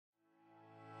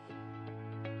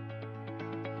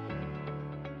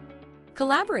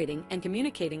Collaborating and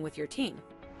communicating with your team.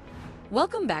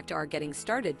 Welcome back to our Getting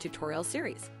Started tutorial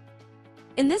series.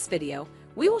 In this video,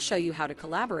 we will show you how to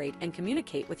collaborate and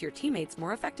communicate with your teammates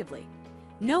more effectively,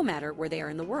 no matter where they are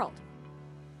in the world.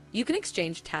 You can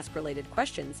exchange task-related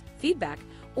questions, feedback,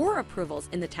 or approvals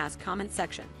in the task comments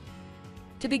section.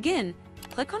 To begin,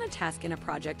 click on a task in a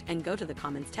project and go to the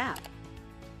Comments tab.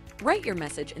 Write your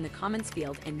message in the Comments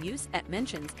field and use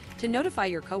 @mentions to notify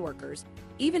your coworkers,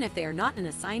 even if they are not an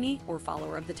assignee or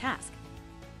follower of the task.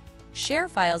 Share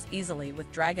files easily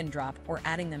with drag and drop or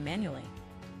adding them manually.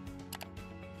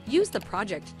 Use the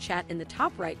project chat in the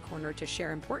top right corner to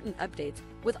share important updates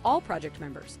with all project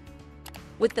members.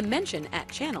 With the Mention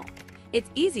 @channel, it's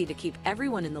easy to keep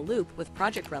everyone in the loop with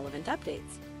project-relevant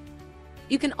updates.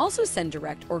 You can also send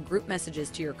direct or group messages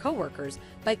to your coworkers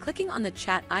by clicking on the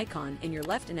chat icon in your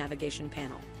left navigation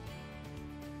panel.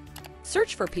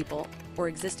 Search for people or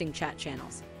existing chat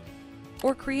channels,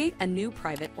 or create a new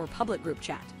private or public group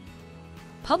chat.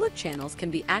 Public channels can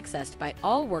be accessed by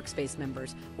all workspace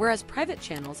members, whereas private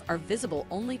channels are visible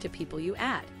only to people you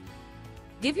add.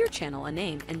 Give your channel a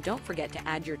name and don't forget to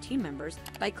add your team members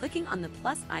by clicking on the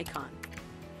plus icon.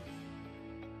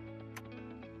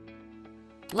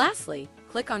 Lastly,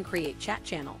 click on Create Chat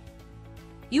Channel.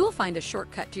 You will find a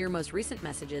shortcut to your most recent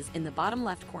messages in the bottom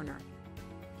left corner.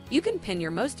 You can pin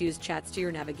your most used chats to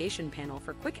your navigation panel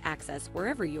for quick access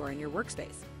wherever you are in your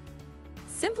workspace.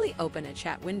 Simply open a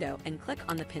chat window and click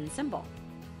on the pin symbol.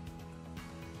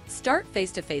 Start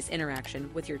face-to-face interaction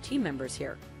with your team members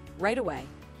here, right away.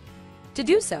 To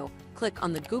do so, click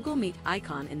on the Google Meet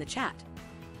icon in the chat.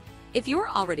 If you are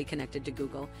already connected to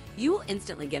Google, you will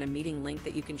instantly get a meeting link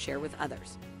that you can share with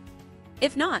others.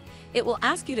 If not, it will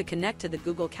ask you to connect to the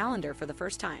Google Calendar for the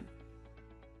first time.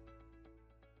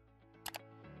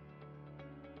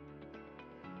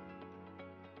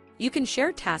 You can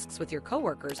share tasks with your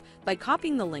coworkers by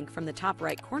copying the link from the top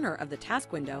right corner of the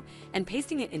task window and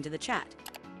pasting it into the chat.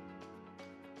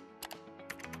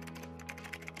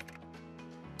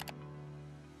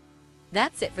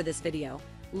 That's it for this video.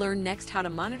 Learn next how to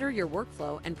monitor your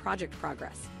workflow and project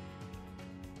progress.